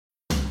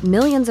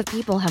Millions of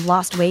people have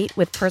lost weight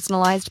with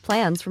personalized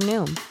plans from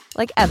Noom.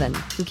 Like Evan,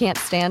 who can't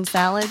stand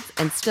salads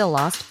and still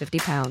lost 50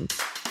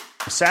 pounds.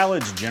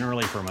 Salads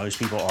generally for most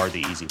people are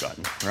the easy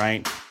button,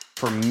 right?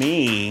 For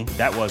me,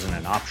 that wasn't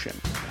an option.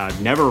 I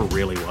never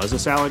really was a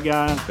salad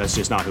guy. That's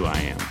just not who I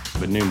am.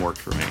 But Noom worked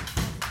for me.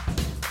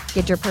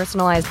 Get your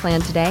personalized plan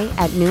today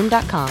at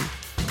Noom.com.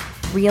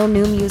 Real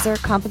Noom user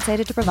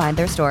compensated to provide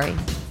their story.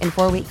 In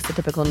 4 weeks, the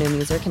typical Noom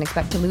user can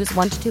expect to lose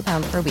 1 to 2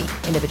 pounds per week.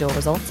 Individual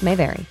results may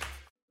vary.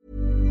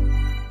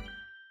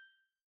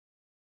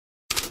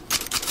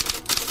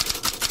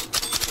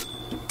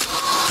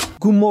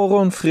 God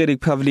morgon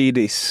Fredrik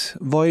Pavlidis.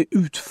 Vad är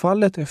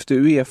utfallet efter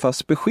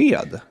UEFAs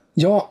besked?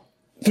 Ja,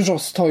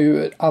 förstås tar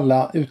ju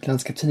alla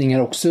utländska tidningar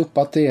också upp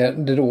att det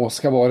då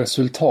ska vara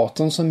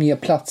resultaten som ger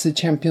plats i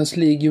Champions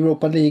League,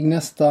 Europa League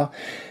nästa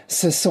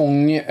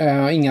säsong.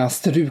 Inga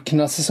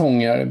strukna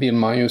säsonger vill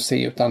man ju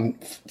se, utan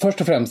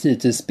först och främst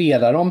givetvis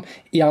spela dem.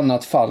 I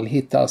annat fall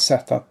hitta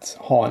sätt att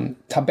ha en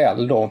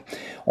tabell då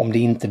om det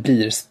inte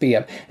blir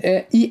spel.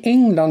 I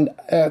England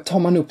tar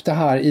man upp det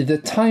här i The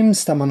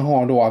Times där man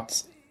har då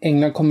att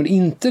England kommer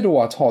inte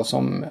då att ha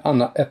som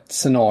ett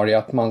scenario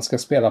att man ska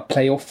spela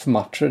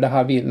playoff-matcher. Det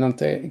här vill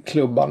inte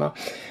klubbarna.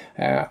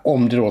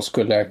 Om det då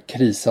skulle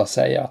krisa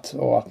sig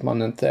och att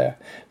man inte,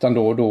 utan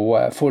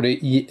då får det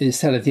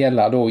istället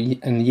gälla då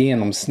en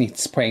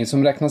genomsnittspoäng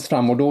som räknas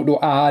fram, och då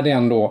är det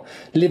ändå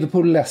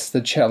Liverpool,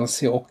 Leicester,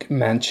 Chelsea och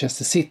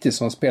Manchester City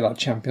som spelar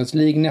Champions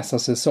League nästa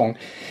säsong.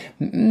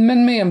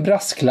 Men med en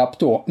brasklapp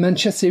då.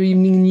 Manchester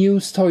Evening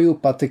News tar ju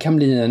upp att det kan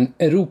bli en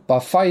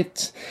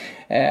Europa-fight.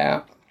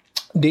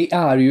 Det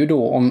är ju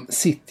då om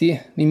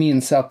City, ni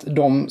minns att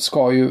de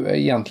ska ju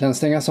egentligen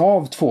stängas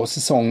av 2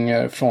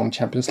 säsonger från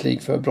Champions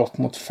League för brott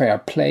mot fair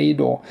play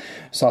då.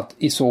 Så att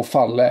i så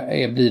fall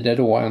blir det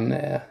då en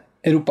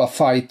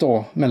Europa-fight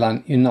då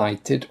mellan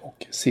United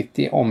och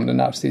City om den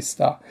där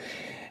sista,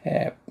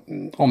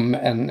 om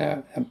en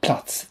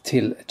plats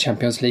till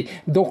Champions League.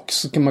 Dock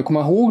så kan man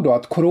komma ihåg då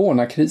att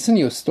coronakrisen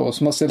just då,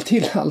 som har ställt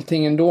till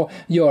allting ändå,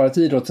 gör att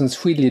idrottens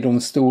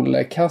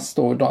skiljedomstol kast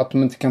då att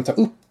de inte kan ta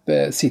upp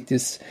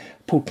Citys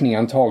portning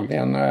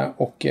antagligen,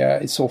 och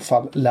i så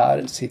fall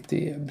lär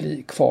City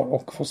bli kvar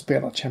och få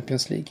spela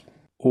Champions League.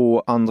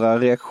 Och andra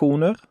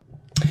reaktioner?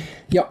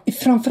 Ja,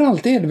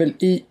 framförallt är det väl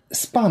i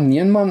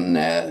Spanien man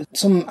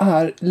som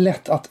är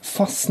lätt att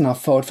fastna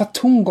för att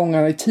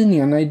tongångarna i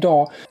tidningarna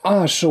idag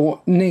är så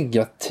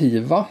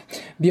negativa.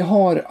 Vi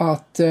har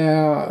att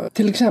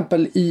till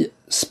exempel i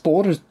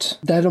sport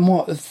där de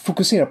har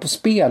fokuserat på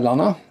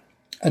spelarna.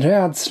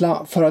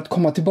 Rädsla för att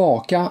komma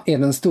tillbaka är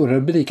den stora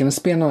rubriken.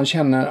 Spelarna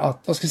känner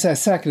att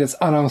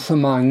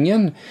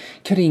säkerhetsarrangemangen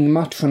kring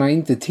matcherna är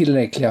inte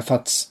tillräckliga för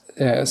att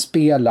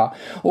spela.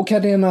 Och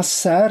Cadena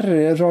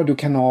Ser,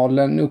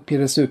 radiokanalen, uppger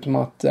dessutom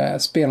att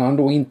spelarna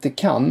då inte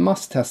kan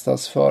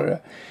masstestas för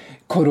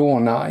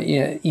corona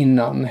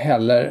innan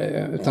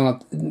heller, utan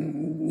att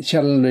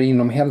källor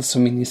inom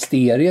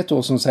hälsoministeriet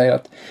då som säger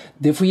att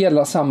det får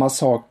gälla samma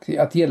sak,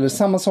 att gäller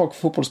samma sak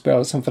för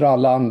fotbollsspelare som för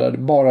alla andra,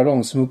 bara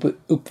de som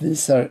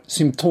uppvisar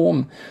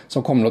symptom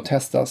som kommer att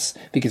testas,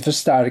 vilket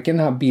förstärker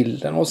den här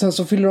bilden. Och sen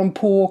så fyller de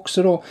på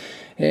också då,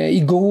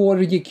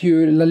 igår gick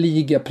ju La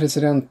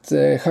Liga-president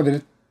Javier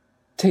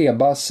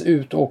Tebas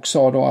ut och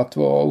sa då att det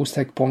var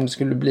osäkert på om det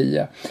skulle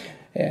bli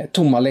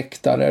tomma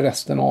läktare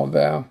resten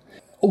av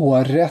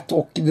året,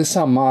 och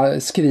detsamma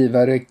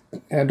skriver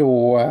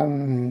då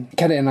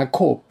Cadena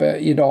Cope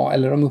idag,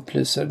 eller de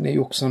upplyser, det är ju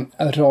också en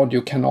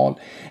radiokanal,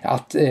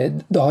 att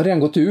det har redan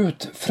gått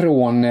ut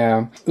från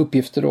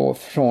uppgifter då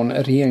från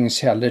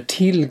regeringskällor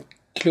till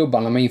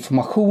klubbarna med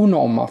information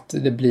om att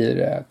det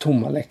blir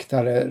tomma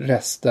läktare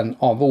resten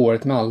av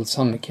året med all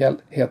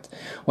sannolikhet,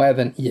 och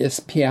även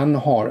ESPN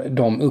har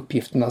de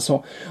uppgifterna.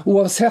 Så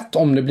oavsett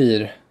om det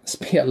blir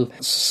spel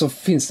så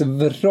finns det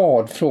en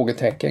rad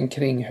frågetecken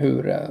kring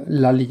hur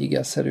La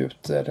Liga ser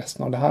ut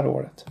resten av det här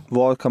året.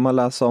 Vad kan man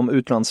läsa om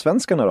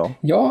utlandssvenskarna då?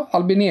 Ja,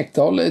 Albin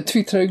Ekdal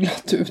twittrade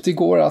glatt ut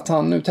igår att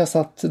han nu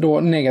testat då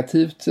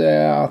negativt,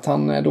 att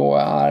han då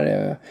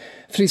är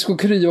frisk och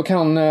kry och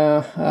kan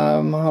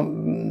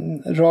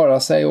röra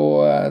sig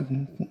och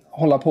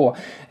hålla på.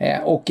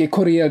 Och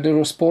Corriere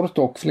dello Sport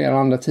och flera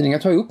andra tidningar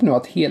tar upp nu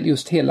att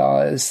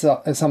hela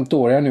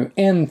Sampdoria nu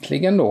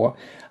äntligen då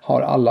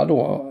har alla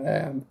då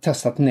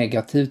testat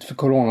negativt för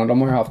corona.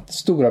 De har ju haft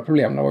stora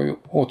problem. Det var ju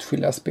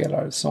åtskilliga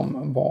spelare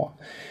som var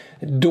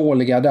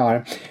dåliga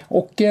där.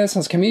 Och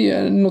sen ska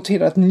vi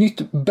notera ett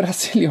nytt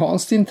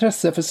brasilianskt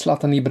intresse för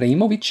Zlatan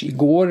Ibrahimovic.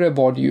 Igår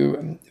var det ju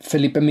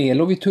Felipe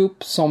Melo vi tog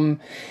upp som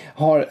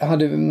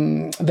hade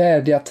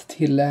vädjat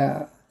till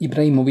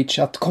Ibrahimovic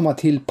att komma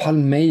till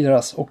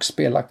Palmeiras och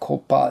spela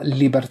Copa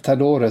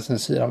Libertadores, den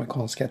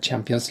sydamerikanska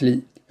Champions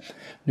League.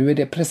 Nu är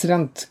det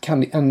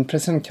en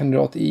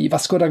presidentkandidat i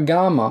Vasco da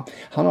Gama.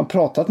 Han har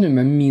pratat nu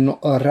med Mino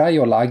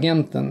Raiola,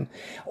 agenten,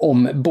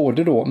 om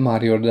både då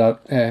Mario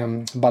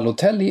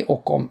Balotelli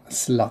och om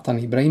Zlatan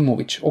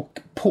Ibrahimovic. Och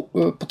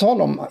på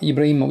tal om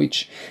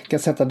Ibrahimovic,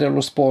 Gazzetta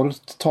dello Sport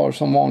tar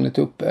som vanligt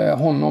upp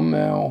honom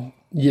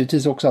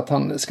givetvis också att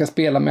han ska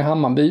spela med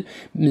Hammarby.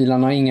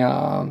 Milan har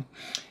inga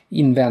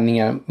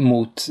invändningar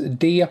mot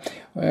det.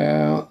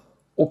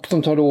 Och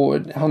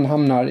han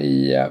hamnar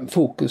i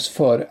fokus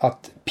för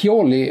att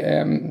Pioli,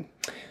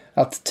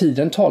 att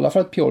tiden talar för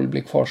att Pioli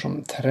blir kvar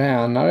som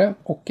tränare,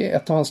 och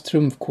ett av hans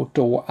trumfkort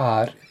då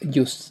är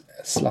just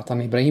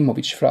Zlatan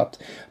Ibrahimovic, för att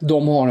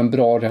de har en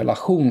bra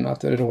relation,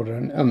 att det råder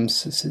en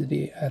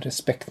ömsesidig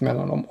respekt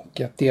mellan dem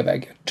och att det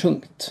väger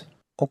tungt.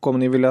 Och om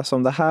ni vill läsa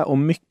om det här och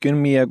mycket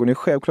mer går ni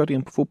självklart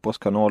in på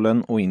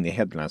Fotbollskanalen och in i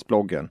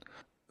Headlines-bloggen.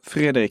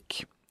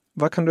 Fredrik,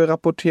 vad kan du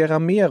rapportera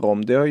mer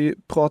om? Det har ju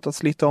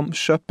pratats lite om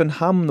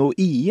Köpenhamn och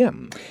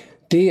EM.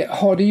 Det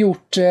har det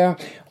gjort,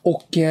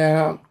 och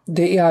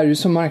det är ju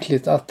så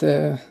märkligt att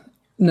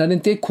när det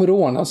inte är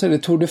corona så är det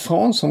Tour de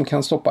France som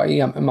kan stoppa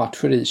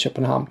EM-matcher i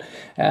Köpenhamn.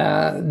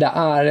 Det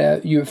är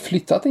ju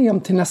flyttat EM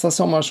till nästa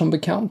sommar som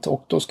bekant,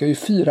 och då ska ju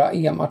 4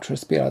 EM-matcher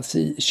spelas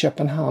i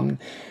Köpenhamn.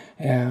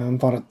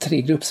 Bara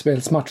 3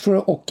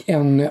 gruppspelsmatcher och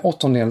en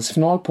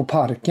 8-delsfinal på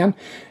Parken.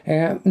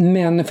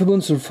 Men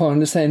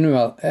förbundsordförande säger nu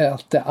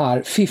att det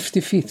är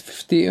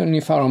 50-50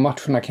 ungefär om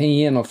matcherna kan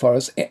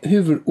genomföras.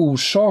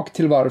 Huvudorsak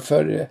till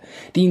varför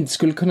det inte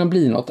skulle kunna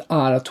bli något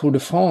är att Tour de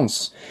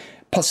France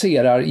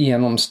passerar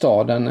genom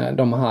staden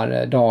de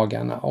här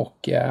dagarna,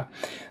 och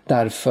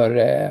därför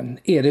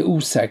är det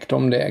osäkert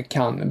om det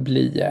kan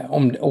bli,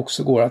 om det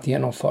också går att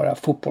genomföra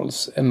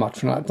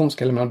fotbollsmatcherna. De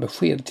ska lämna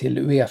besked till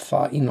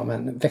UEFA inom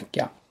en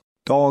vecka.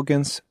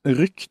 Dagens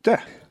rykte.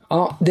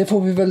 Ja, det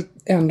får vi väl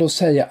ändå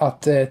säga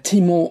att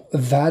Timo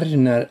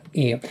Werner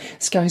är.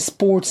 Sky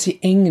Sports i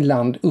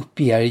England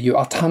uppger ju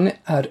att han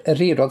är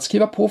redo att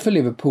skriva på för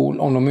Liverpool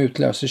om de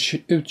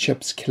utlöser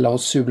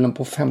utköpsklausulen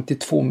på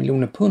 52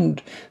 miljoner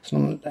pund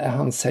som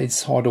han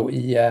sägs ha då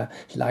i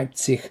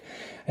Leipzig.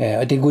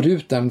 Det går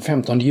ut den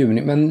 15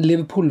 juni, men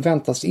Liverpool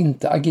väntas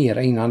inte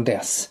agera innan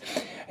dess.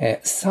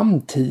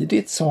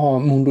 Samtidigt så har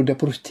Mundo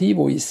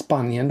Deportivo i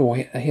Spanien då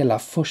hela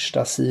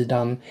första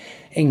sidan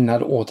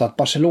ägnad åt att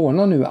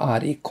Barcelona nu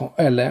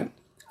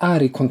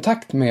är i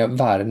kontakt med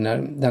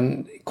Werner.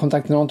 Den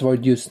kontakten har inte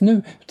varit just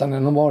nu, utan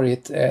den har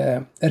varit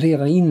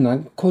redan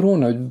innan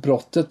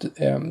coronautbrottet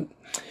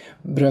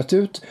bröt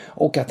ut,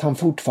 och att han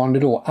fortfarande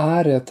då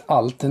är ett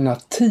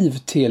alternativ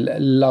till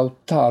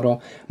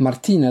Lautaro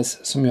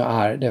Martinez, som ju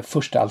är det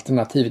första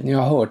alternativet. Ni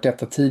har hört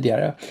detta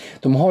tidigare.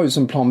 De har ju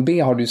som plan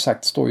B, har du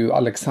sagt, står ju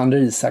Alexander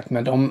Isak,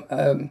 men de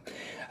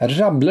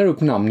rabblar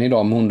upp namn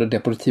idag, Mundo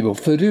Deportivo,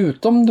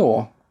 förutom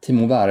då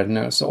Timo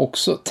Werner så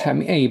också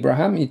Tammy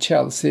Abraham i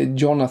Chelsea,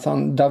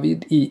 Jonathan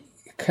David i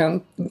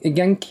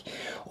Genk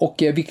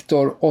och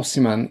Victor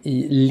Osimhen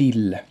i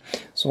Lille.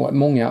 Så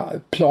många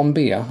plan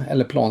B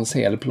eller plan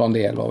C eller plan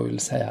D, eller vad vi vill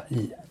säga,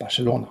 i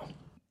Barcelona.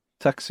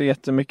 Tack så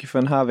jättemycket för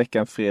den här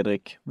veckan,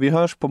 Fredrik. Vi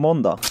hörs på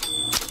måndag.